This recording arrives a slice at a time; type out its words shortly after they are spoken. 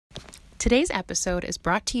Today's episode is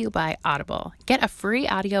brought to you by Audible. Get a free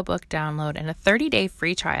audiobook download and a 30-day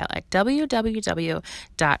free trial at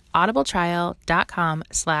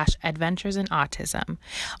www.audibletrial.com/adventuresinautism.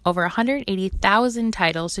 Over 180,000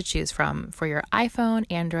 titles to choose from for your iPhone,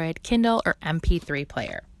 Android, Kindle, or MP3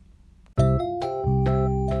 player.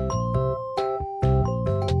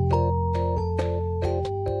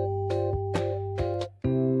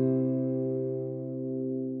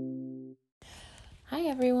 Hi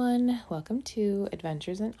everyone, welcome to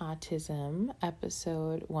Adventures in Autism,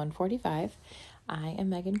 episode 145. I am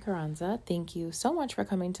Megan Carranza. Thank you so much for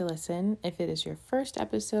coming to listen. If it is your first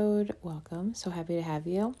episode, welcome. So happy to have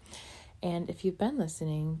you. And if you've been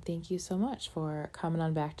listening, thank you so much for coming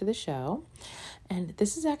on back to the show. And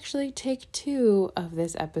this is actually take 2 of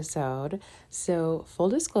this episode. So full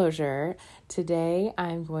disclosure, today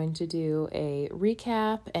I'm going to do a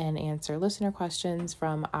recap and answer listener questions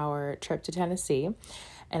from our trip to Tennessee.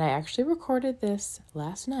 And I actually recorded this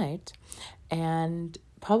last night and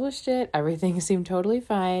published it. Everything seemed totally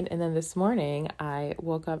fine. And then this morning I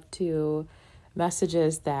woke up to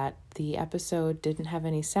messages that the episode didn't have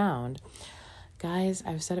any sound. Guys,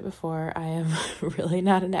 I've said it before, I am really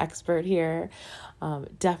not an expert here.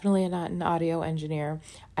 Definitely not an audio engineer.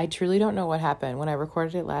 I truly don't know what happened. When I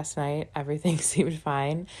recorded it last night, everything seemed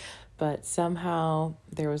fine, but somehow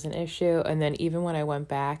there was an issue. And then even when I went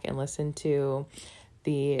back and listened to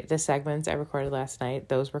the segments I recorded last night,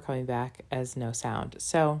 those were coming back as no sound.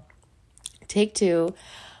 So take 2. I'm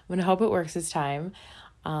going to hope it works this time.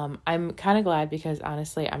 I'm kind of glad because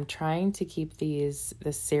honestly, I'm trying to keep the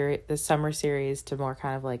summer series to more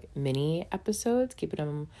kind of like mini episodes, keeping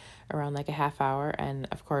them around like a half hour. And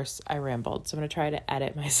of course I rambled. So I'm going to try to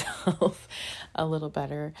edit myself a little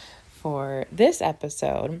better for this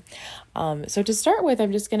episode. So to start with,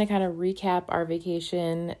 I'm just going to kind of recap our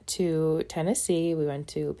vacation to Tennessee. We went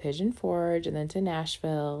to Pigeon Forge and then to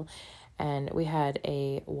Nashville, and we had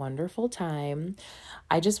a wonderful time.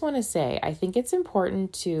 I just want to say, I think it's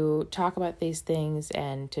important to talk about these things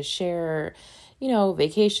and to share,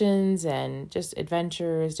 vacations and just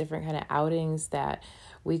adventures, different kind of outings that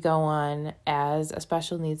we go on as a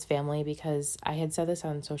special needs family, because I had said this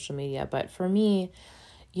on social media, but for me,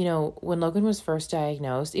 when Logan was first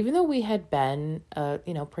diagnosed, even though we had been a,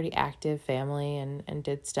 pretty active family and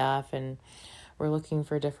did stuff and we're looking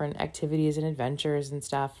for different activities and adventures and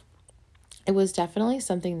stuff, it was definitely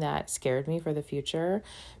something that scared me for the future,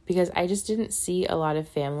 because I just didn't see a lot of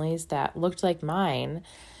families that looked like mine,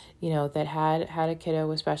 that had a kiddo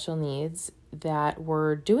with special needs that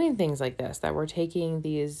were doing things like this, that were taking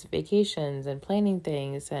these vacations and planning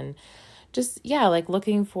things and just, like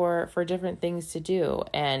looking for different things to do.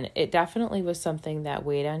 And it definitely was something that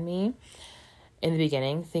weighed on me in the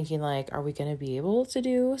beginning, thinking like, are we going to be able to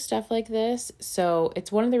do stuff like this? So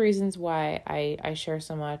it's one of the reasons why I share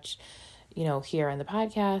so much, here on the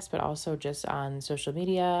podcast, but also just on social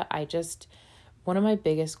media. One of my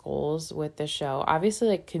biggest goals with the show, obviously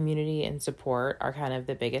like community and support are kind of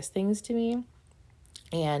the biggest things to me.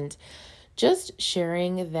 And just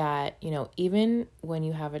sharing that, even when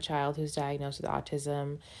you have a child who's diagnosed with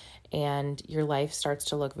autism and your life starts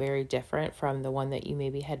to look very different from the one that you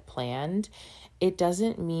maybe had planned, it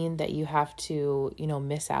doesn't mean that you have to,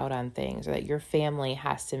 miss out on things, or that your family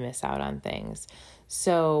has to miss out on things.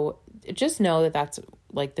 So just know that that's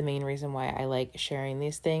like the main reason why I like sharing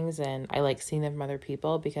these things, and I like seeing them from other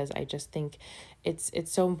people, because I just think it's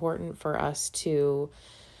so important for us to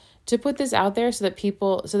put this out there so that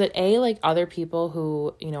other people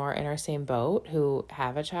who, are in our same boat, who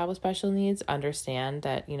have a child with special needs, understand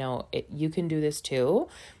that, you can do this too.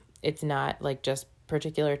 It's not like just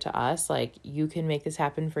particular to us, like you can make this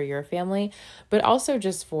happen for your family, but also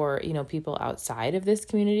just for, people outside of this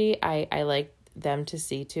community. I like them to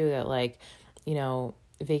see too that like,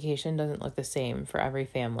 vacation doesn't look the same for every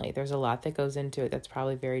family. There's a lot that goes into it that's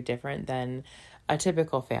probably very different than a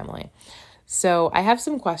typical family. So I have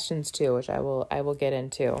some questions too, which I will get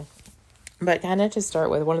into. But kind of to start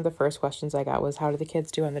with, one of the first questions I got was, how did the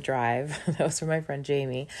kids do on the drive? That was from my friend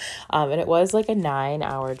Jamie. And it was like a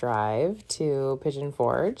 9-hour drive to Pigeon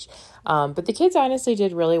Forge. But the kids honestly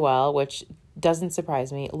did really well, which doesn't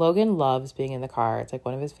surprise me. Logan loves being in the car. It's like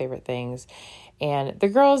one of his favorite things. And the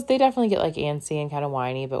girls, they definitely get like antsy and kind of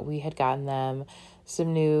whiny, but we had gotten them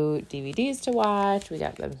some new DVDs to watch. We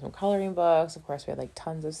got them some coloring books. Of course, we had like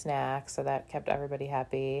tons of snacks, so that kept everybody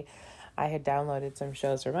happy. I had downloaded some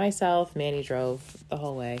shows for myself. Manny drove the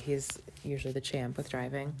whole way. He's usually the champ with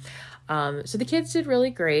driving. So the kids did really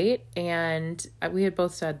great, and we had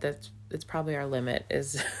both said that it's probably our limit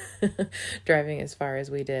is driving as far as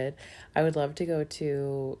we did. I would love to go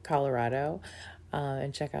to Colorado.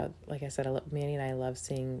 and check out, like I said, Manny and I love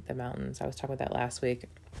seeing the mountains. I was talking about that last week.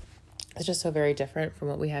 It's just so very different from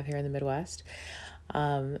what we have here in the Midwest.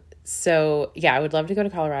 So yeah, I would love to go to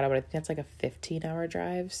Colorado, but I think that's like a 15-hour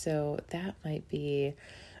drive. So that might be,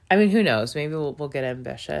 I mean, who knows? Maybe we'll get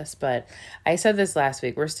ambitious, but I said this last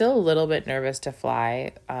week. We're still a little bit nervous to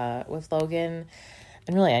fly, with Logan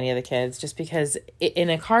and really any of the kids, just because in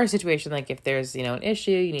a car situation, like if there's, an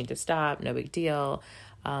issue, you need to stop, no big deal.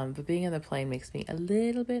 But being on the plane makes me a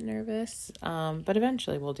little bit nervous. But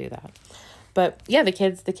eventually we'll do that. But yeah, the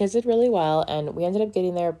kids did really well, and we ended up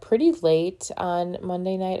getting there pretty late on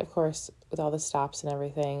Monday night, of course, with all the stops and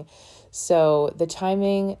everything. So the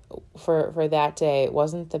timing for that day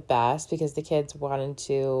wasn't the best because the kids wanted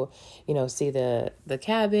to, see the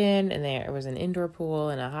cabin, and there was an indoor pool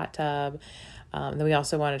and a hot tub. Then we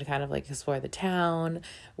also wanted to kind of like explore the town,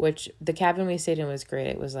 which the cabin we stayed in was great.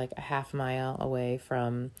 It was like a half mile away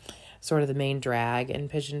from sort of the main drag in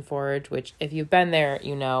Pigeon Forge, which if you've been there,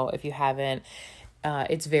 if you haven't,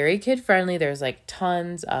 it's very kid friendly. There's like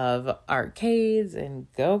tons of arcades and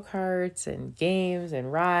go-karts and games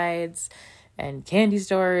and rides and candy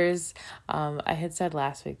stores. I had said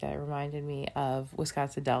last week that it reminded me of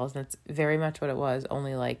Wisconsin Dells, and it's very much what it was,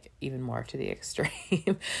 only like even more to the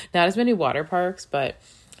extreme. Not as many water parks, but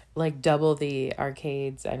like double the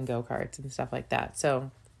arcades and go-karts and stuff like that. So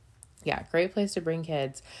yeah, great place to bring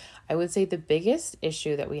kids. I would say the biggest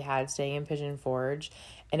issue that we had staying in Pigeon Forge,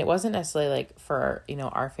 and it wasn't necessarily like for,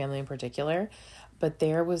 our family in particular, but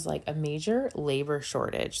there was like a major labor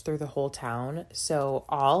shortage through the whole town. So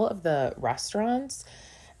all of the restaurants,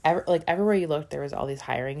 everywhere you looked, there was all these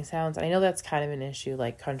hiring sounds. And I know that's kind of an issue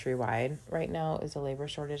like countrywide right now is a labor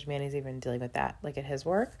shortage. Manny's even dealing with that like at his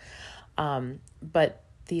work. But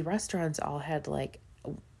the restaurants all had like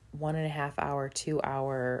 1.5 hour, 2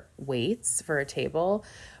 hour waits for a table,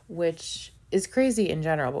 which is crazy in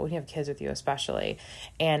general, but when you have kids with you especially.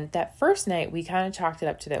 And that first night we kind of chalked it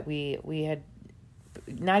up to that we had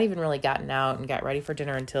not even really gotten out and got ready for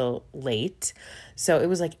dinner until late. So it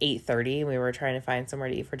was like 8:30 and we were trying to find somewhere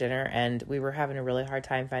to eat for dinner, and we were having a really hard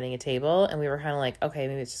time finding a table, and we were kind of like, okay,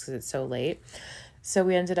 maybe it's just because it's so late. So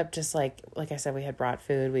we ended up just like I said, we had brought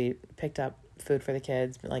food. We picked up food for the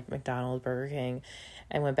kids, like McDonald's, Burger King,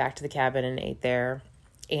 and went back to the cabin and ate there.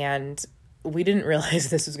 And we didn't realize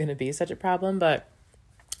this was going to be such a problem, but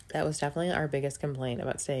that was definitely our biggest complaint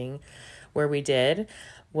about staying where we did,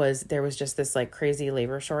 was there was just this like crazy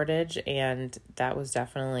labor shortage, and that was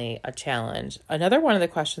definitely a challenge. Another one of the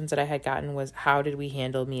questions that I had gotten was, how did we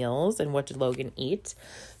handle meals and what did Logan eat?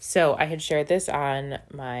 So I had shared this on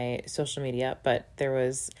my social media, but there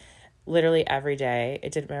was literally every day,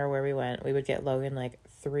 it didn't matter where we went, we would get Logan like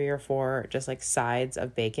 3 or 4 just like sides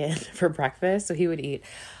of bacon for breakfast. So he would eat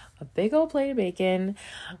a big old plate of bacon.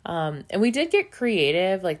 And we did get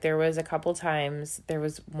creative. Like there was a couple times, there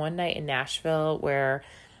was one night in Nashville where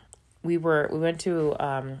we went to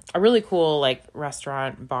a really cool like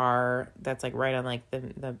restaurant bar that's like right on like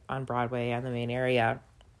the on Broadway on the main area,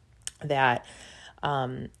 that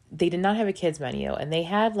they did not have a kids menu, and they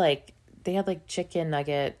had like chicken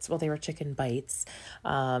nuggets. Well, they were chicken bites,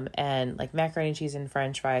 and like macaroni and cheese and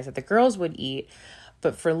French fries that the girls would eat.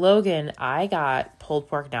 But for Logan, I got pulled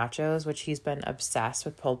pork nachos, which he's been obsessed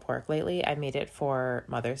with pulled pork lately. I made it for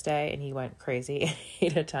Mother's Day, and he went crazy and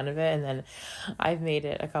ate a ton of it. And then I've made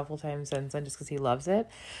it a couple times since then just because he loves it.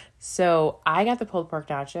 So I got the pulled pork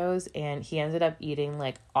nachos, and he ended up eating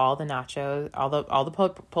like all the nachos, all the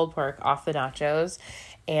pulled pork off the nachos.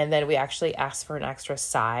 And then we actually asked for an extra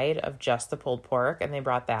side of just the pulled pork, and they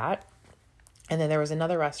brought that. And then there was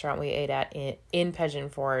another restaurant we ate at in Pigeon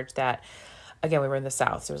Forge that, again, we were in the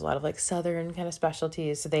South, so there's a lot of like Southern kind of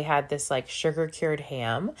specialties. So they had this like sugar cured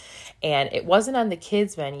ham, and it wasn't on the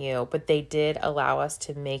kids menu, but they did allow us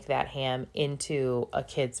to make that ham into a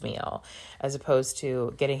kids meal, as opposed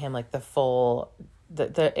to getting him like the full,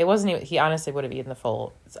 it wasn't even, he honestly would have eaten the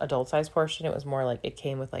full adult size portion. It was more like it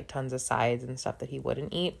came with like tons of sides and stuff that he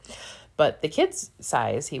wouldn't eat, but the kids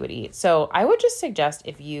size he would eat. So I would just suggest,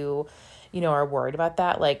 if you are worried about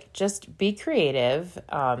that, like just be creative.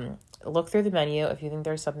 Look through the menu. If you think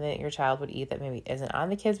there's something that your child would eat that maybe isn't on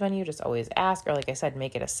the kids menu, just always ask, or like I said,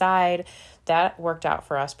 make it a side. That worked out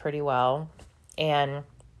for us pretty well. And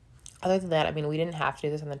other than that, I mean, we didn't have to do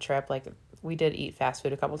this on the trip. Like we did eat fast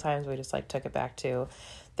food a couple times. We just like took it back to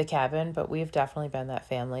the cabin, but we've definitely been that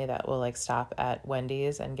family that will like stop at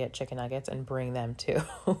Wendy's and get chicken nuggets and bring them to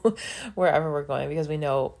wherever we're going, because we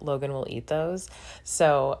know Logan will eat those.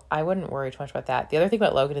 So I wouldn't worry too much about that. The other thing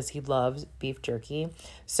about Logan is he loves beef jerky.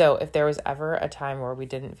 So if there was ever a time where we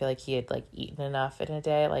didn't feel like he had like eaten enough in a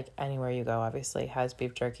day, like anywhere you go obviously has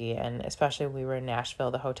beef jerky. And especially when we were in Nashville,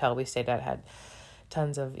 the hotel we stayed at had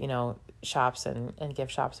tons of, shops and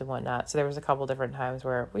gift shops and whatnot. So there was a couple different times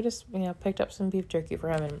where we just, picked up some beef jerky for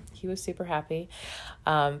him, and he was super happy.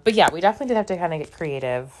 But yeah, we definitely did have to kind of get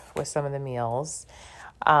creative with some of the meals.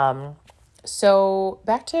 So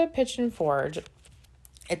back to Pigeon Forge.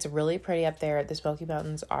 It's really pretty up there. The Smoky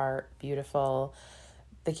Mountains are beautiful.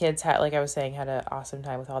 The kids had, like I was saying, had an awesome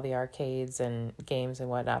time with all the arcades and games and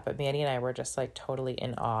whatnot. But Mandy and I were just like totally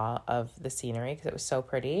in awe of the scenery because it was so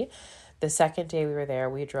pretty. The second day we were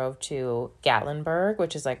there, we drove to Gatlinburg,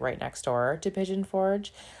 which is like right next door to Pigeon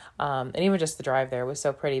Forge. And even just the drive there was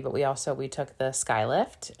so pretty. But we took the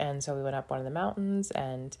Skylift. And so we went up one of the mountains,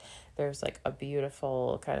 and there's like a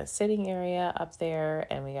beautiful kind of sitting area up there.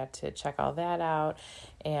 And we got to check all that out.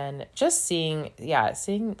 And just seeing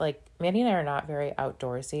like Mandy and I are not very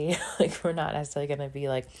outdoorsy. Like we're not necessarily going to be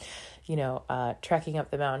like, trekking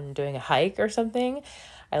up the mountain, doing a hike or something.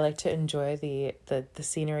 I like to enjoy the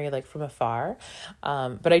scenery like from afar.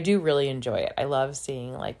 But I do really enjoy it. I love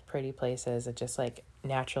seeing like pretty places and just like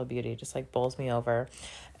natural beauty just like bowls me over.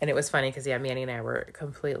 And it was funny because Manny and I were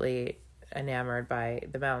completely enamored by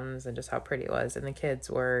the mountains and just how pretty it was. And the kids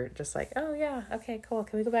were just like, oh yeah, okay, cool.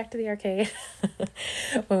 Can we go back to the arcade?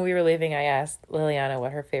 When we were leaving, I asked Liliana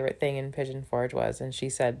what her favorite thing in Pigeon Forge was. And she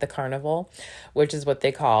said the carnival, which is what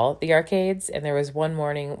they call the arcades. And there was one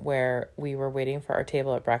morning where we were waiting for our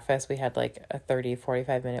table at breakfast. We had like a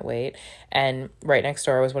 45 minute wait. And right next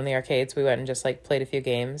door was one of the arcades. We went and just like played a few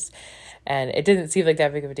games. And it didn't seem like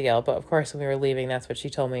that big of a deal. But of course, when we were leaving, that's what she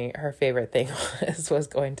told me her favorite thing was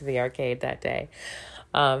going to the arcade that day.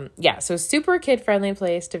 So super kid-friendly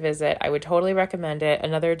place to visit. I would totally recommend it.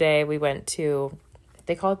 Another day we went to,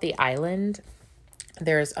 they call it the Island.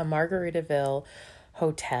 There's a Margaritaville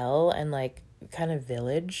hotel and like kind of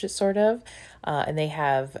village sort of. And they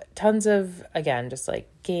have tons of, again, just like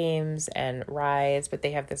games and rides, but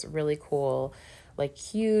they have this really cool like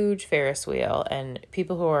huge Ferris wheel, and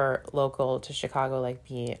people who are local to Chicago like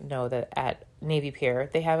me know that at Navy Pier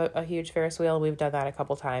they have a huge Ferris wheel. We've done that a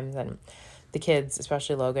couple times, and the kids,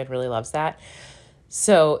 especially Logan, really loves that.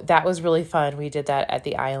 So that was really fun. We did that at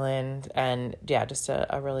the Island, and yeah, just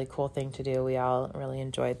a really cool thing to do. We all really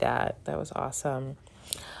enjoyed that. That was awesome.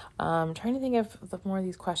 I'm trying to think of the more of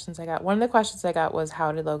these questions I got. One of the questions I got was,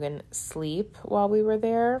 how did Logan sleep while we were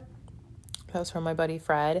there? That was from my buddy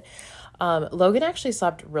Fred. Logan actually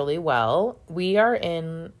slept really well. We are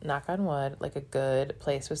in, knock on wood, like a good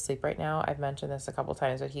place with sleep right now. I've mentioned this a couple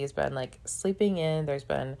times, but he's been like sleeping in. There's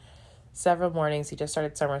been several mornings. He just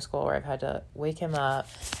started summer school where I've had to wake him up.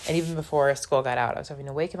 And even before school got out, I was having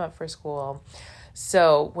to wake him up for school.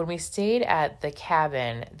 So when we stayed at the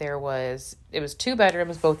cabin, it was 2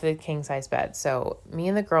 bedrooms, both with king size beds. So me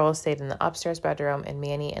and the girls stayed in the upstairs bedroom, and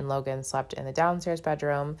Manny and Logan slept in the downstairs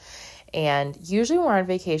bedroom. And usually when we're on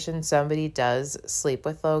vacation, somebody does sleep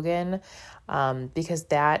with Logan, because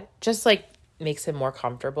that just like makes him more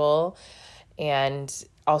comfortable. And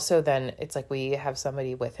also then it's like we have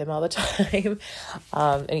somebody with him all the time.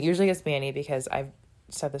 And it usually gets Manny, because I've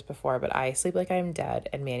said this before, but I sleep like I'm dead,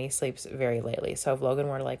 and Manny sleeps very lately. So if Logan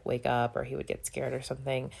were to like wake up or he would get scared or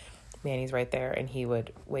something, Manny's right there and he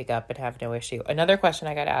would wake up and have no issue. Another question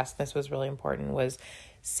I got asked, this was really important, was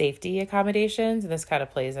safety accommodations. And this kind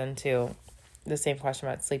of plays into the same question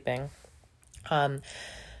about sleeping.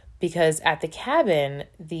 Because at the cabin,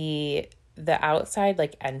 the outside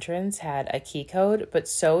like entrance had a key code, but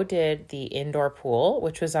so did the indoor pool,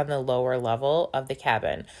 which was on the lower level of the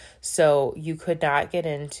cabin. So you could not get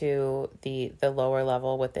into the lower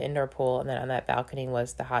level with the indoor pool, and then on that balcony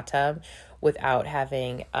was the hot tub, without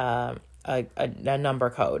having a number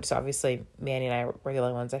code. So obviously Manny and I were the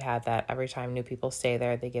only ones that had that. Every time new people stay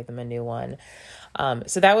there, they give them a new one.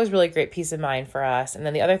 So that was really great peace of mind for us. And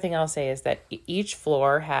then the other thing I'll say is that each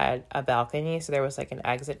floor had a balcony. So there was like an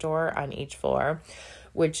exit door on each floor,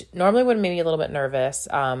 which normally would make me a little bit nervous.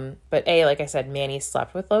 But like I said, Manny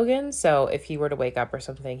slept with Logan. So if he were to wake up or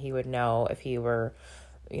something, he would know if he were,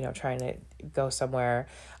 trying to go somewhere.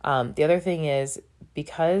 The other thing is,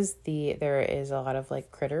 because there is a lot of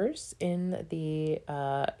like critters in the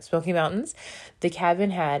Smoky Mountains, the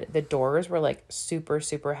cabin the doors were like super,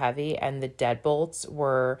 super heavy, and the deadbolts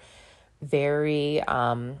were very,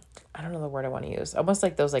 I don't know the word I want to use, almost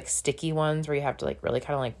like those like sticky ones where you have to like really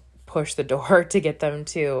kind of like push the door to get them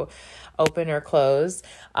to open or close.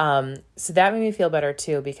 So that made me feel better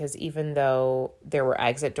too, because even though there were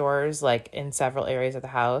exit doors like in several areas of the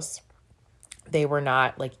house, they were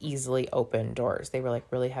not like easily open doors. They were like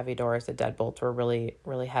really heavy doors. The deadbolts were really,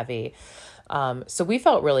 really heavy. So we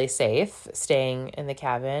felt really safe staying in the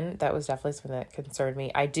cabin. That was definitely something that concerned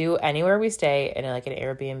me. I do, anywhere we stay in like an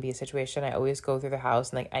Airbnb situation, I always go through the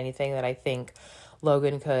house and like anything that I think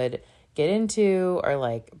Logan could get into or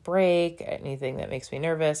like break, anything that makes me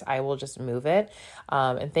nervous, I will just move it.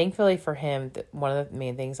 And thankfully for him, one of the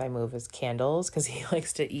main things I move is candles, because he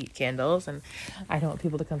likes to eat candles, and I don't want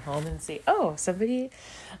people to come home and see, oh,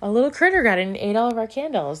 a little critter got in and ate all of our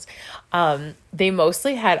candles. They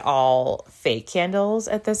mostly had all fake candles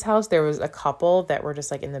at this house. There was a couple that were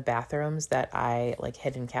just like in the bathrooms that I like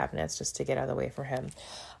hid in cabinets just to get out of the way for him.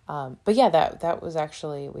 But yeah, that was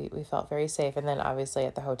actually, we felt very safe. And then obviously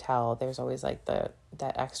at the hotel, there's always like that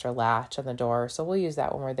extra latch on the door. So we'll use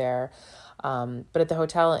that when we're there. But at the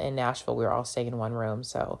hotel in Nashville, we were all staying in one room.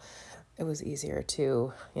 So it was easier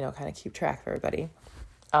to, kind of keep track of everybody.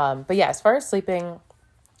 But yeah, as far as sleeping,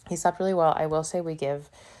 he slept really well. I will say we give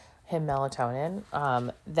him melatonin.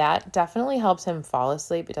 That definitely helps him fall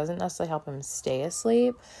asleep. It doesn't necessarily help him stay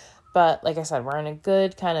asleep. But like I said, we're in a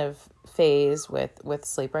good kind of phase with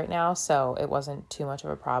sleep right now, so it wasn't too much of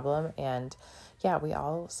a problem. And yeah, we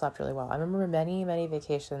all slept really well. I remember many, many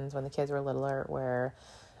vacations when the kids were littler where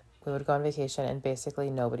we would go on vacation and basically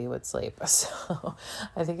nobody would sleep. So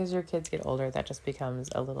I think as your kids get older, that just becomes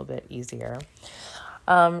a little bit easier.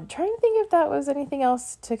 Trying to think if that was anything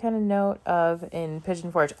else to kind of note of in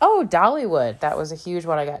Pigeon Forge. Oh, Dollywood. That was a huge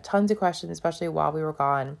one. I got tons of questions, especially while we were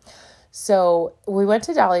gone. So we went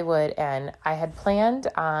to Dollywood, and I had planned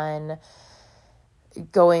on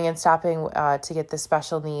going and stopping to get the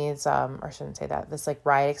special needs, or I shouldn't say that, this like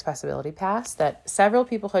ride accessibility pass that several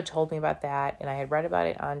people had told me about that. And I had read about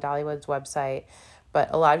it on Dollywood's website, but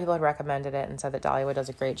a lot of people had recommended it and said that Dollywood does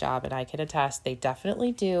a great job, and I can attest they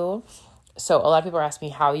definitely do. So a lot of people are asking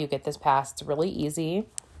me how you get this pass. It's really easy.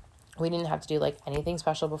 We didn't have to do like anything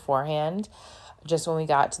special beforehand. Just when we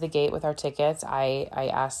got to the gate with our tickets, I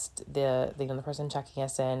asked the person checking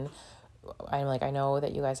us in, I'm like, I know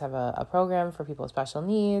that you guys have a program for people with special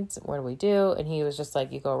needs. What do we do? And he was just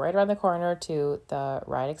like, you go right around the corner to the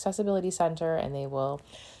Ride Accessibility Center, and they will,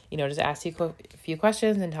 just ask you a few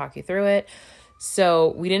questions and talk you through it.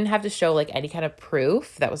 So we didn't have to show like any kind of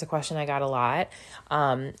proof. That was a question I got a lot.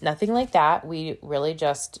 Nothing like that. We really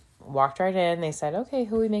just walked right in. They said, okay,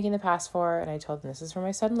 who are we making the pass for? And I told them this is for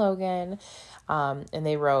my son, Logan. And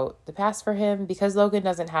they wrote the pass for him. Because Logan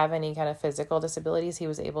doesn't have any kind of physical disabilities, he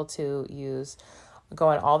was able to go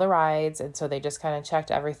on all the rides. And so they just kind of checked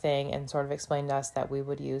everything and sort of explained to us that we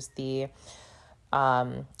would use the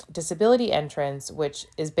disability entrance, which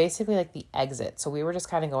is basically like the exit. So we were just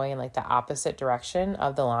kind of going in like the opposite direction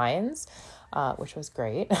of the lines, which was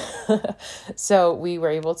great. So we were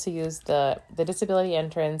able to use the disability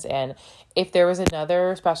entrance. And if there was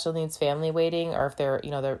another special needs family waiting, or if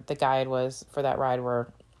the guide was for that ride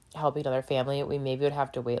were helping another family, we maybe would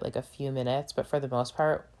have to wait like a few minutes. But for the most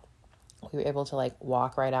part, we were able to like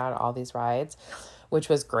walk right out all these rides, which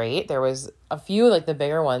was great. There was a few like the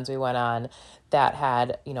bigger ones we went on that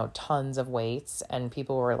had, tons of waits, and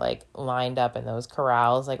people were like lined up in those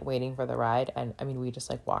corrals, like waiting for the ride. And I mean, we just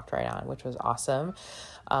like walked right on, which was awesome.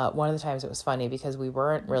 One of the times it was funny because we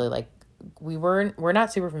weren't really like, we're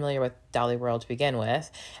not super familiar with Dolly World to begin with.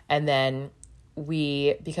 And then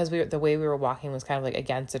the way we were walking was kind of like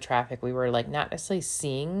against the traffic. We were like not necessarily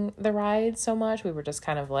seeing the ride so much. We were just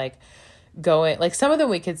kind of like going, like some of them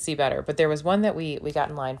we could see better, but there was one that we got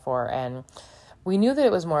in line for, and we knew that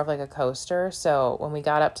it was more of like a coaster. So when we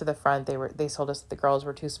got up to the front, they told us that the girls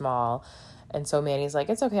were too small. And so Manny's like,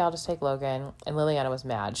 it's okay, I'll just take Logan. And Liliana was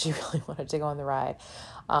mad. She really wanted to go on the ride.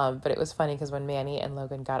 But it was funny because when Manny and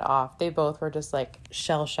Logan got off, they both were just like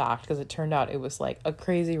shell shocked, because it turned out it was like a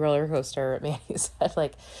crazy roller coaster. Manny said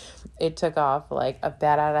like it took off like a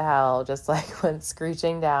bat out of hell, just like went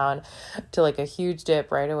screeching down to like a huge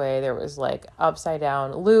dip right away. There was like upside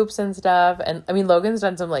down loops and stuff. And I mean, Logan's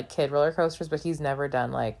done some like kid roller coasters, but he's never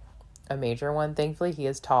done like a major one. Thankfully, he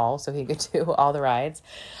is tall, so he could do all the rides.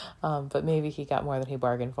 But maybe he got more than he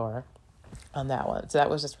bargained for on that one. So that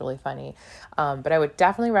was just really funny. But I would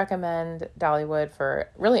definitely recommend Dollywood for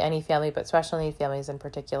really any family, but special need families in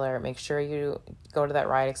particular. Make sure you go to that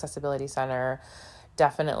Ride Accessibility Center.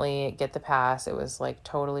 Definitely get the pass. It was like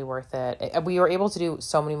totally worth it. We were able to do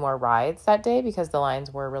so many more rides that day because the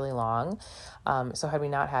lines were really long. So had we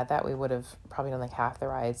not had that, we would have probably done like half the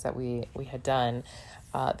rides that we had done.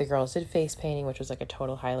 The girls did face painting, which was like a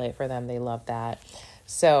total highlight for them. They loved that.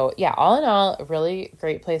 So yeah, all in all, a really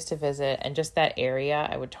great place to visit, and just that area,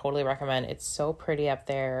 I would totally recommend. It's so pretty up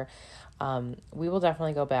there. We will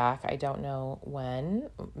definitely go back. I don't know when,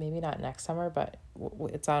 maybe not next summer, but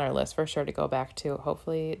it's on our list for sure to go back to.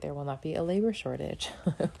 Hopefully there will not be a labor shortage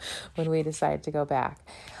when we decide to go back.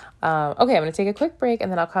 Okay, I'm going to take a quick break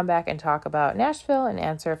and then I'll come back and talk about Nashville and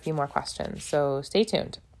answer a few more questions. So stay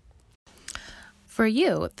tuned. For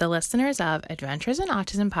you, the listeners of Adventures in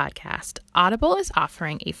Autism podcast, Audible is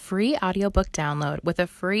offering a free audiobook download with a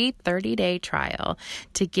free 30-day trial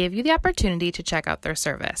to give you the opportunity to check out their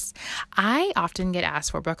service. I often get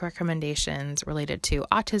asked for book recommendations related to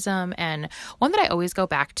autism, and one that I always go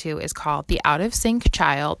back to is called The Out of Sync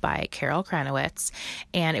Child by Carol Kranowitz,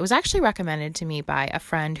 and it was actually recommended to me by a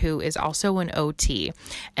friend who is also an OT.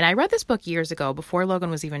 And I read this book years ago before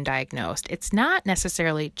Logan was even diagnosed. It's not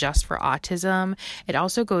necessarily just for autism. It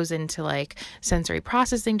also goes into like sensory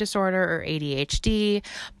processing disorder or ADHD,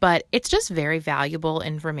 but it's just very valuable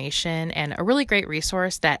information and a really great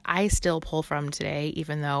resource that I still pull from today,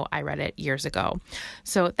 even though I read it years ago.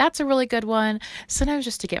 So that's a really good one. Sometimes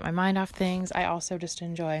just to get my mind off things, I also just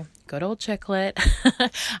enjoy good old chick lit.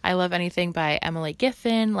 I love anything by Emily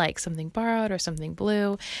Giffin, like Something Borrowed or Something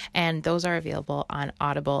Blue, and those are available on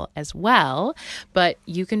Audible as well, but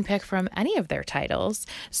you can pick from any of their titles.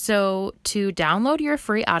 So to download your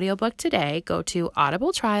free audiobook today, go to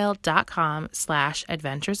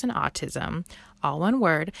audibletrial.com/adventuresinautism, all one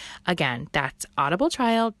word. Again, that's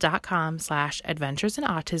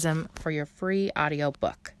audibletrial.com/adventuresinautism for your free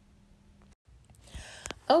audiobook.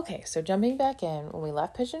 Okay, so jumping back in, when we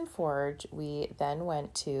left Pigeon Forge, we then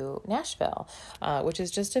went to Nashville, which is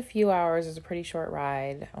just a few hours. It was a pretty short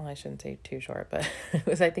ride. Well, I shouldn't say too short, but it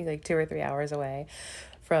was, I think, like 2 or 3 hours away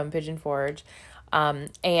from Pigeon Forge.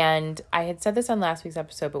 And I had said this on last week's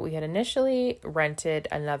episode, but we had initially rented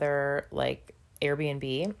another like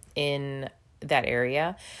Airbnb in that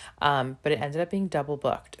area, but it ended up being double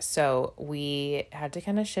booked. So we had to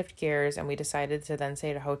kind of shift gears and we decided to then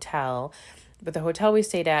stay at a hotel. But the hotel we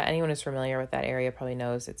stayed at, anyone who's familiar with that area probably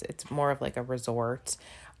knows it's more of like a resort,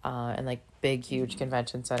 and like big, huge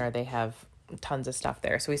convention center. They have tons of stuff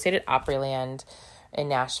there. So we stayed at Opryland in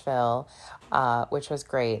Nashville, which was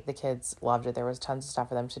great. The kids loved it. There was tons of stuff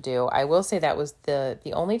for them to do. I will say that was the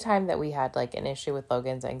only time that we had like an issue with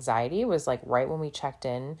Logan's anxiety was like right when we checked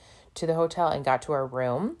in to the hotel and got to our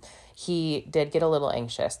room. He did get a little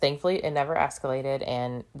anxious. Thankfully, it never escalated,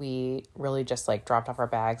 and we really just like dropped off our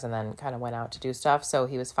bags and then kind of went out to do stuff. So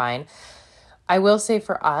he was fine. I will say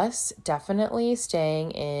for us, definitely staying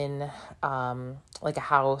in like a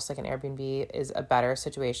house, like an Airbnb, is a better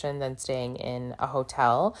situation than staying in a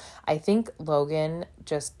hotel. I think Logan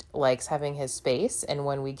just likes having his space, and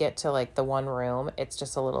when we get to like the one room, it's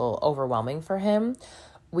just a little overwhelming for him.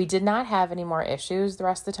 We did not have any more issues the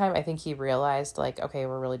rest of the time. I think he realized like, okay,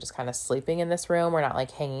 we're really just kind of sleeping in this room. We're not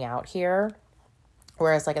like hanging out here.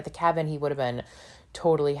 Whereas like at the cabin, he would have been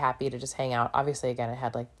totally happy to just hang out. Obviously, again, it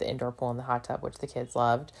had like the indoor pool and the hot tub, which the kids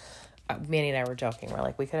loved. Manny and I were joking. We're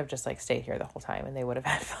like, we could have just like stayed here the whole time and they would have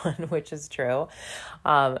had fun, which is true.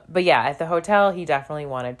 But yeah, at the hotel, he definitely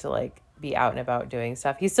wanted to like be out and about doing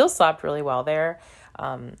stuff. He still slept really well there.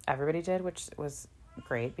 Everybody did, which was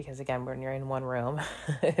great because again, when you're in one room,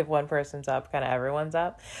 if one person's up, kind of everyone's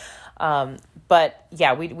up. But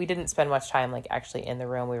yeah, we didn't spend much time like actually in the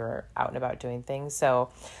room. We were out and about doing things. So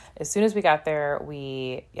as soon as we got there,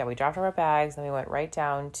 we dropped our bags and we went right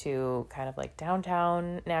down to kind of like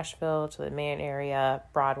downtown Nashville to the main area,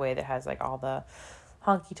 Broadway, that has like all the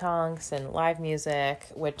honky tonks and live music,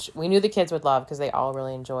 which we knew the kids would love because they all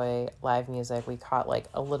really enjoy live music. We caught like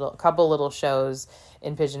a couple little shows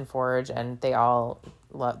in Pigeon Forge, and they all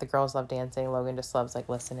love. The girls love dancing. Logan just loves like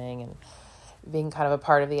listening and being kind of a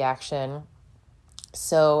part of the action.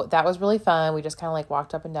 So that was really fun. We just kind of like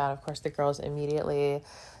walked up and down. Of course, the girls immediately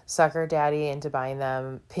sucker daddy into buying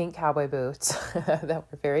them pink cowboy boots that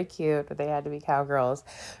were very cute, but they had to be cowgirls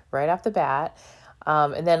right off the bat.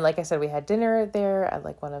 And then, like I said, we had dinner there at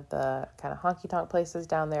like one of the kind of honky tonk places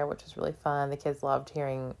down there, which was really fun. The kids loved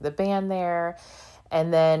hearing the band there.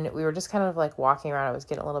 And then we were just kind of like walking around. It was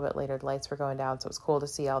getting a little bit later. The lights were going down, so it was cool to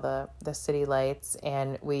see all the city lights.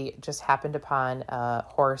 And we just happened upon a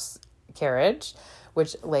horse carriage,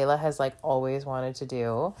 which Layla has like always wanted to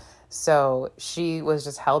do. So she was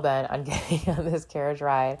just hell-bent on getting on this carriage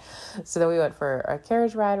ride. So then we went for a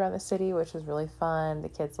carriage ride around the city, which was really fun. The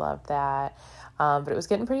kids loved that. But it was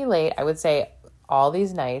getting pretty late. I would say all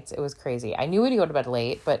these nights. It was crazy. I knew we'd go to bed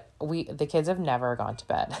late, but the kids have never gone to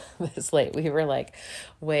bed this late. We were like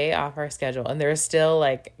way off our schedule, and they're still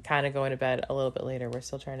like kind of going to bed a little bit later. We're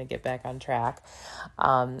still trying to get back on track.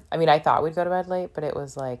 I mean, I thought we'd go to bed late, but it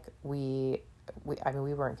was like we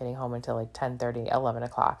weren't getting home until like 10:30, 11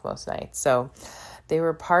 o'clock most nights. So they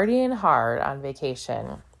were partying hard on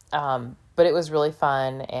vacation. But it was really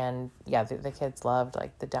fun. And yeah, the kids loved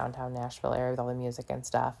like the downtown Nashville area with all the music and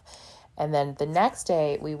stuff. And then the next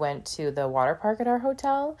day we went to the water park at our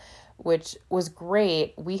hotel, which was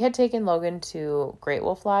great. We had taken Logan to Great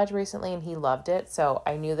Wolf Lodge recently and he loved it. So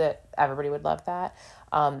I knew that everybody would love that.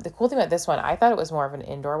 The cool thing about this one, I thought it was more of an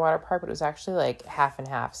indoor water park, but it was actually like half and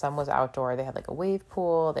half. Some was outdoor. They had like a wave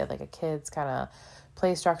pool. They had like a kids kind of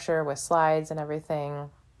play structure with slides and everything.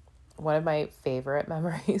 One of my favorite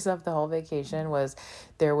memories of the whole vacation was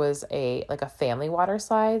there was a family water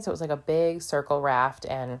slide. So it was like a big circle raft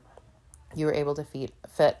and you were able to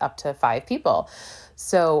fit up to 5 people.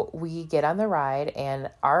 So we get on the ride and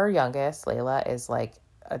our youngest, Layla, is like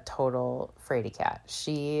a total fraidy cat.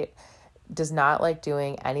 She does not like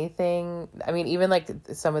doing anything. I mean, even like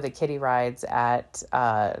some of the kiddie rides at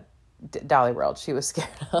Dolly World, she was scared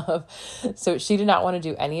of. So she did not want to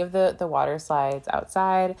do any of the water slides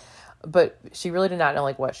outside, but she really did not know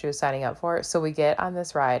like what she was signing up for. So we get on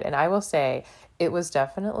this ride and I will say it was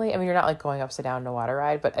definitely, I mean, you're not like going upside down in a water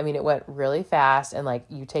ride, but I mean, it went really fast and like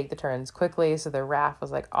you take the turns quickly. So the raft was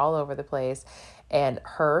like all over the place and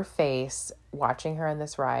her face watching her on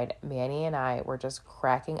this ride, Manny and I were just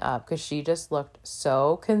cracking up because she just looked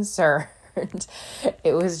so concerned.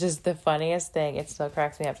 It was just the funniest thing. It still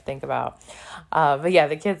cracks me up to think about. But yeah,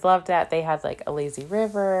 the kids loved that. They had like a lazy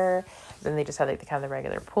river. Then they just had like the kind of the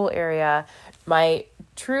regular pool area. My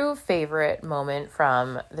true favorite moment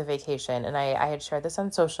from the vacation, and I had shared this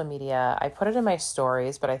on social media. I put it in my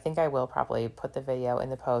stories, but I think I will probably put the video in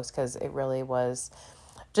the post because it really was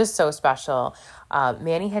just so special.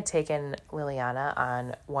 Manny had taken Liliana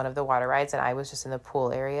on one of the water rides and I was just in the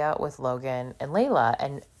pool area with Logan and Layla,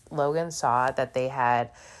 and Logan saw that they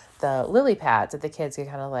had the lily pads that the kids could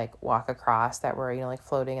kind of like walk across that were, like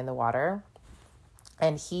floating in the water.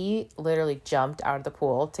 And he literally jumped out of the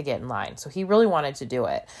pool to get in line. So he really wanted to do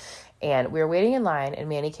it. And we were waiting in line and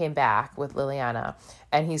Manny came back with Liliana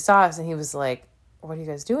and he saw us and he was like, "What are you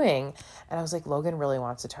guys doing?" And I was like, "Logan really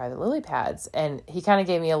wants to try the lily pads." And he kind of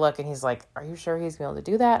gave me a look and he's like, "Are you sure he's going to be able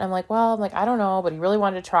to do that?" And I'm like, I don't know, but he really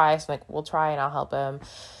wanted to try. So I'm like, "We'll try and I'll help him."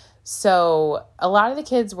 So a lot of the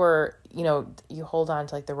kids were, you hold on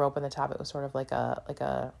to like the rope on the top. It was sort of like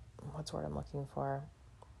a, what's the word I'm looking for?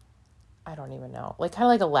 I don't even know. Like kind of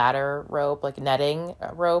like a ladder rope, like netting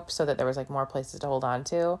rope so that there was like more places to hold on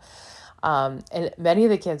to. And many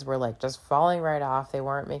of the kids were like just falling right off. They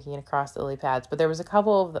weren't making it across the lily pads, but there was a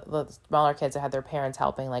couple of the smaller kids that had their parents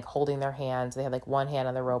helping, like holding their hands. They had like one hand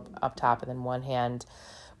on the rope up top and then one hand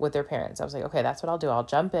with their parents. I was like, okay, that's what I'll do. I'll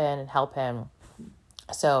jump in and help him.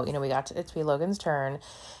 So, we got to be Logan's turn.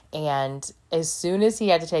 And as soon as he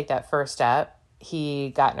had to take that first step, he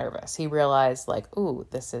got nervous. He realized like, ooh,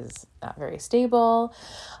 this is not very stable.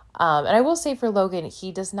 And I will say for Logan,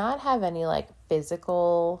 he does not have any like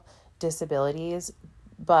physical disabilities,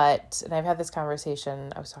 and I've had this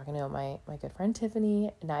conversation. I was talking to my good friend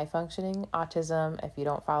Tiffany, Nigh Functioning Autism. If you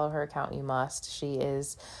don't follow her account, you must. She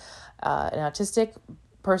is an autistic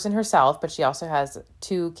person herself, but she also has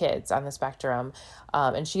 2 kids on the spectrum.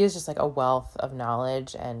 And she is just like a wealth of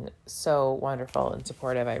knowledge and so wonderful and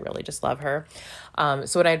supportive. I really just love her.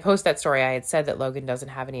 So when I had posted that story, I had said that Logan doesn't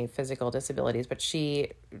have any physical disabilities, but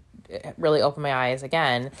she really opened my eyes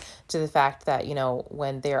again to the fact that,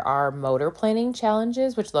 when there are motor planning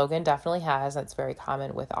challenges, which Logan definitely has, that's very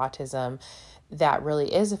common with autism, that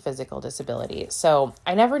really is a physical disability. So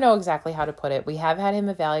I never know exactly how to put it. We have had him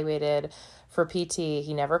evaluated for PT.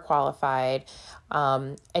 He never qualified.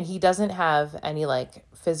 And he doesn't have any like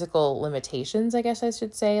physical limitations, I guess I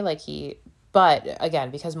should say. But again,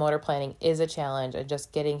 because motor planning is a challenge and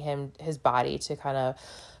just getting his body to kind of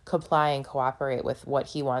comply and cooperate with what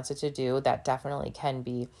he wants it to do, that definitely can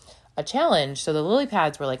be a challenge. So the lily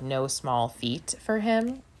pads were like no small feat for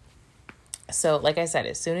him. So like I said,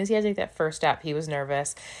 as soon as he had to take that first step, he was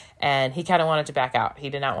nervous and he kind of wanted to back out. He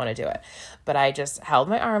did not want to do it. But I just held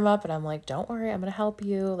my arm up and I'm like, "Don't worry, I'm going to help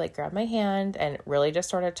you." Like grab my hand and really just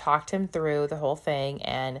sort of talked him through the whole thing.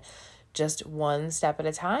 And just one step at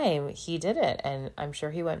a time, he did it. And I'm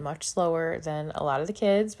sure he went much slower than a lot of the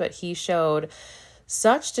kids, but he showed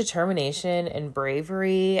such determination and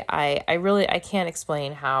bravery. I can't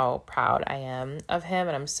explain how proud I am of him.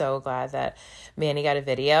 And I'm so glad that Manny got a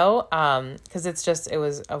video. Cause it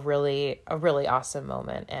was a really awesome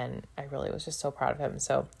moment. And I really was just so proud of him.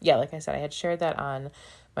 So yeah, like I said, I had shared that on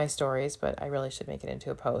my stories, but I really should make it into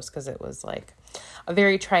a post because it was like a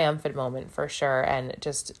very triumphant moment for sure. And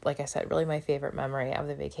just, like I said, really my favorite memory of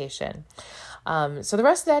the vacation. So the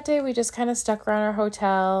rest of that day, we just kind of stuck around our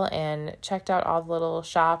hotel and checked out all the little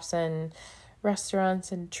shops and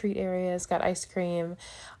restaurants and treat areas, got ice cream.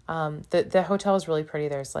 The hotel is really pretty.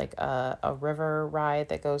 There's like a river ride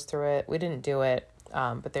that goes through it. We didn't do it,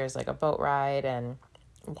 but there's like a boat ride and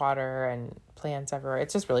water and plants everywhere.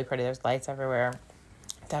 It's just really pretty. There's lights everywhere.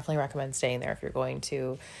 Definitely recommend staying there if you're going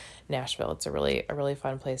to Nashville. It's a really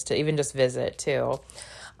fun place to even just visit too.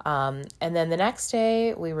 And then the next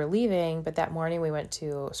day we were leaving, but that morning we went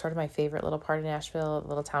to sort of my favorite little part of Nashville, a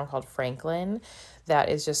little town called Franklin. That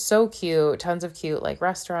is just so cute. Tons of cute like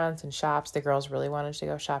restaurants and shops. The girls really wanted to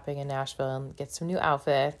go shopping in Nashville and get some new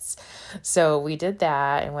outfits. So we did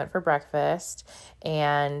that and went for breakfast.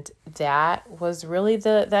 And that was really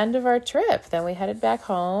the end of our trip. Then we headed back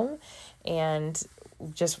home and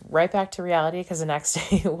just right back to reality because the next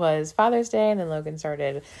day was Father's Day and then Logan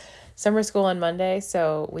started summer school on Monday.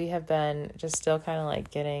 So we have been just still kind of like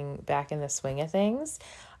getting back in the swing of things.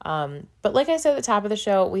 But like I said at the top of the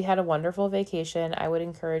show, we had a wonderful vacation. I would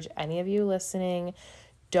encourage any of you listening,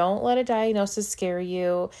 don't let a diagnosis scare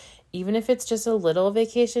you. Even if it's just a little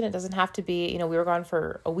vacation, it doesn't have to be, we were gone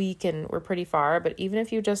for a week and we're pretty far, but even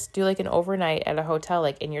if you just do like an overnight at a hotel,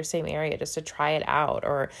 like in your same area, just to try it out,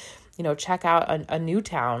 or check out a new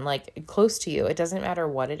town, like close to you. It doesn't matter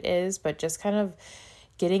what it is, but just kind of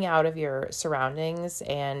getting out of your surroundings.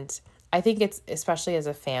 And I think it's, especially as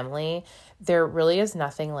a family, there really is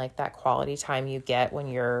nothing like that quality time you get when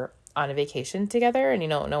you're on a vacation together and,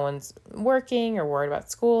 no one's working or worried about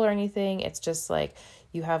school or anything. It's just like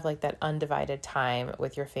you have like that undivided time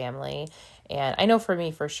with your family. And I know for me,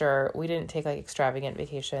 for sure, we didn't take like extravagant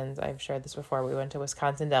vacations. I've shared this before. We went to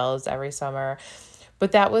Wisconsin Dells every summer.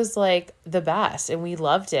 But that was like the best and we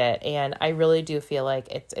loved it. And I really do feel like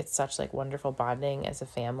it's such like wonderful bonding as a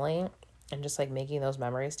family and just like making those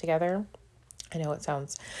memories together. I know it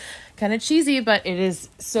sounds kind of cheesy, but it is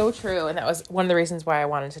so true. And that was one of the reasons why I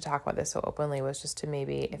wanted to talk about this so openly, was just to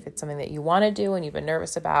maybe, if it's something that you want to do and you've been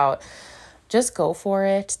nervous about, just go for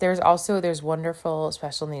it. There's wonderful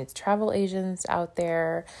special needs travel agents out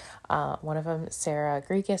there. One of them, Sarah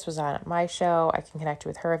Greekis, was on my show. I can connect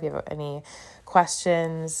with her if you have any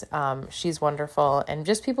questions. She's wonderful. And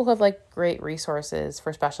just people who have like great resources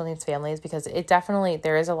for special needs families, because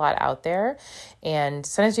there is a lot out there. And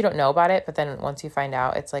sometimes you don't know about it, but then once you find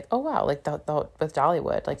out, it's like, oh wow, like with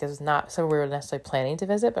Dollywood, like this is not so we were necessarily planning to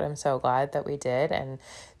visit, but I'm so glad that we did. And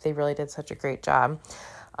they really did such a great job.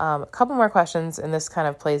 A couple more questions, and this kind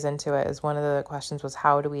of plays into it, is one of the questions was,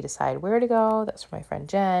 how do we decide where to go? That's from my friend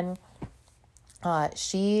Jen.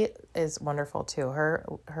 She is wonderful too.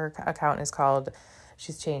 Her account is called,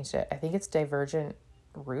 she's changed it. I think it's Divergent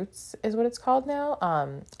Roots is what it's called now.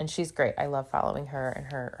 And she's great. I love following her, and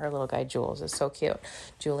her little guy Jules is so cute.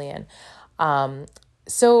 Julian.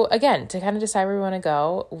 So again, to kind of decide where we want to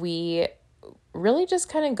go, we really just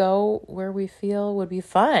kind of go where we feel would be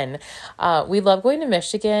fun. We love going to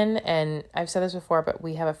Michigan, and I've said this before, but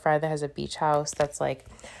we have a friend that has a beach house that's like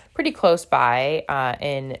pretty close by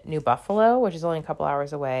in New Buffalo, which is only a couple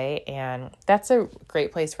hours away. And that's a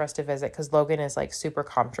great place for us to visit because Logan is like super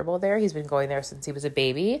comfortable there. He's been going there since he was a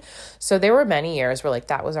baby. So there were many years where like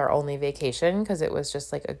that was our only vacation because it was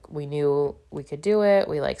just like we knew we could do it.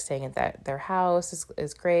 We like staying at their house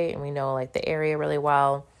is great, and we know like the area really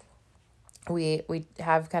well. We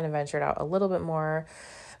have kind of ventured out a little bit more.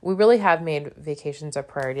 We really have made vacations a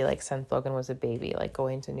priority, like since Logan was a baby, like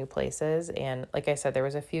going to new places. And like I said, there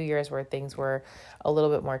was a few years where things were a little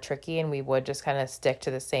bit more tricky and we would just kind of stick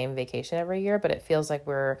to the same vacation every year. But it feels like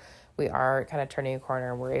we are kind of turning a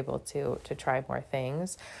corner and we're able to try more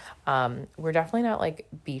things. We're definitely not like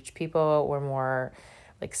beach people. We're more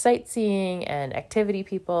like sightseeing and activity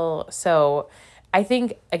people. So I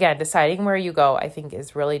think, again, deciding where you go, I think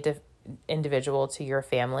is really individual to your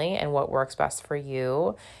family and what works best for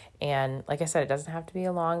you. And like I said, it doesn't have to be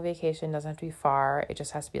a long vacation, doesn't have to be far. It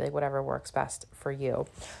just has to be like whatever works best for you.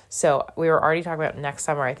 So we were already talking about next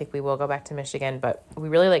summer. I think we will go back to Michigan, but we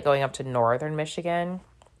really like going up to northern Michigan.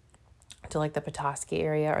 to like the Petoskey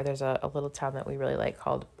area, or there's a little town that we really like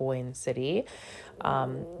called Boyne City.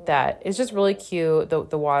 That is just really cute.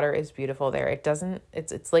 The water is beautiful there.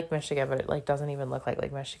 It's Lake Michigan, but it like doesn't even look like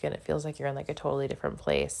Lake Michigan. It feels like you're in like a totally different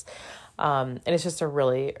place. And it's just a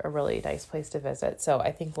really nice place to visit. So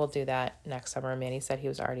I think we'll do that next summer. Manny said he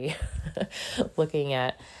was already looking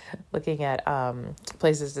at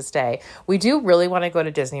places to stay. We do really want to go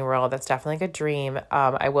to Disney World. That's definitely like a dream.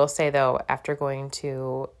 I will say though, after going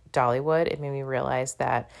to Dollywood, it made me realize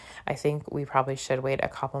that I think we probably should wait a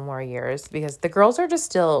couple more years, because the girls are just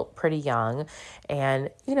still pretty young, and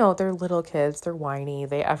they're little kids, they're whiny,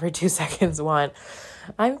 they every 2 seconds want,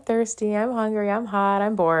 I'm thirsty, I'm hungry, I'm hot,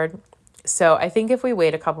 I'm bored. So I think if we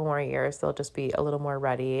wait a couple more years, they'll just be a little more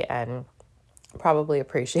ready and probably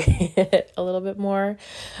appreciate it a little bit more.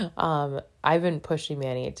 I've been pushing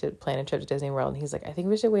Manny to plan a trip to Disney World, and he's like, I think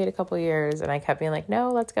we should wait a couple years. And I kept being like, no,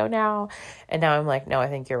 let's go now. And now I'm like, no, I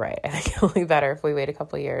think you're right. I think it'll be better if we wait a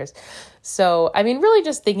couple years. So, I mean, really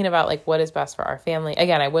just thinking about like what is best for our family.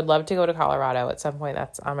 Again, I would love to go to Colorado at some point.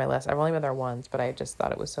 That's on my list. I've only been there once, but I just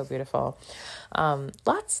thought it was so beautiful.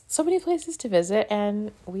 So many places to visit,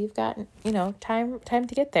 and we've got, time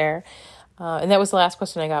to get there. And that was the last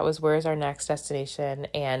question I got, was where's our next destination?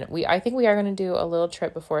 And I think we are going to do a little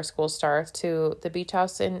trip before school starts to the beach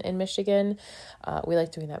house in Michigan. We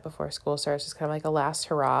like doing that before school starts, just kind of like a last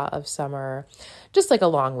hurrah of summer, just like a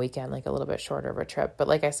long weekend, like a little bit shorter of a trip. But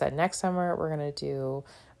like I said, next summer, we're going to do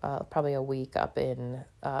probably a week up in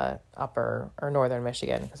upper or northern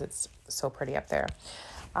Michigan, because it's so pretty up there.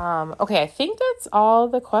 Okay, I think that's all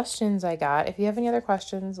the questions I got. If you have any other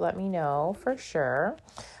questions, let me know for sure.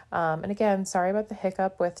 And again, sorry about the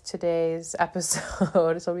hiccup with today's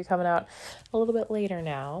episode. This will be coming out a little bit later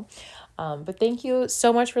now. But thank you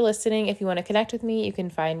so much for listening. If you want to connect with me, you can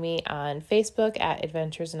find me on Facebook at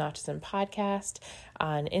Adventures in Autism Podcast,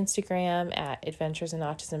 on Instagram at Adventures in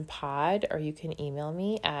Autism Pod, or you can email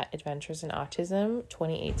me at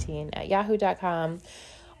adventuresinautism2018@yahoo.com.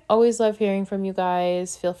 Always love hearing from you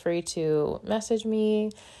guys. Feel free to message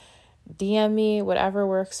me, DM me, whatever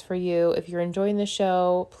works for you. If you're enjoying the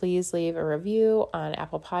show, please leave a review on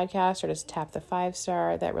Apple Podcasts, or just tap the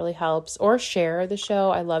 5-star. That really helps. Or share the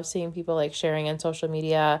show. I love seeing people like sharing on social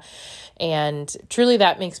media. And truly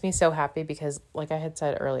that makes me so happy, because like I had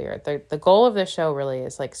said earlier, the goal of this show really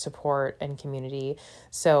is like support and community.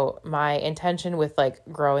 So my intention with like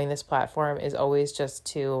growing this platform is always just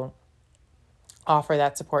to offer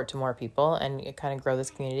that support to more people and kind of grow this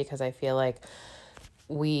community, because I feel like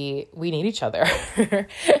we need each other.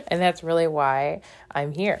 And that's really why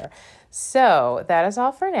I'm here. So that is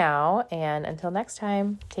all for now. And until next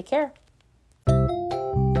time, take care.